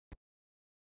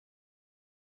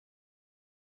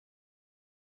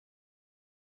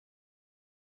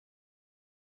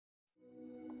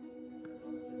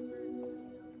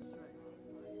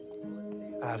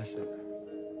Addison,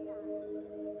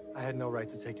 I had no right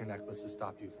to take your necklace to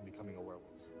stop you from becoming a werewolf.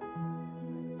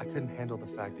 I couldn't handle the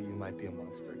fact that you might be a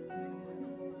monster,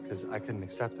 because I couldn't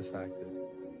accept the fact that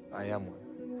I am one.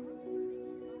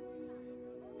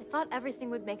 I thought everything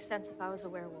would make sense if I was a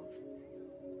werewolf.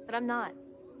 But I'm not.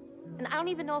 And I don't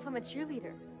even know if I'm a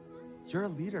cheerleader. You're a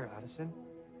leader, Addison.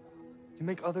 You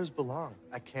make others belong.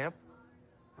 At camp,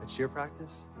 at cheer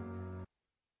practice.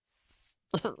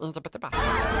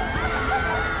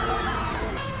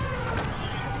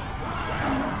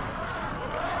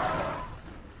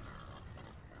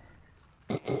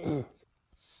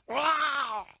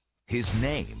 His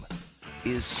name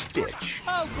is Stitch.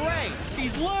 Oh, great!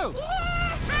 He's loose!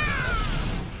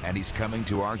 And he's coming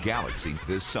to our galaxy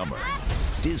this summer.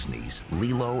 Disney's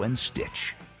Lilo and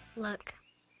Stitch. Look.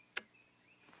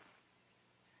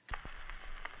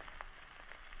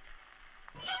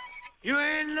 You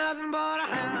ain't nothing but a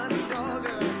hound dog.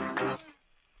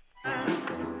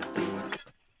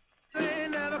 You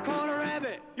ain't never caught a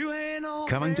rabbit. You ain't no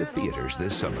Coming to theaters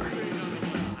this summer.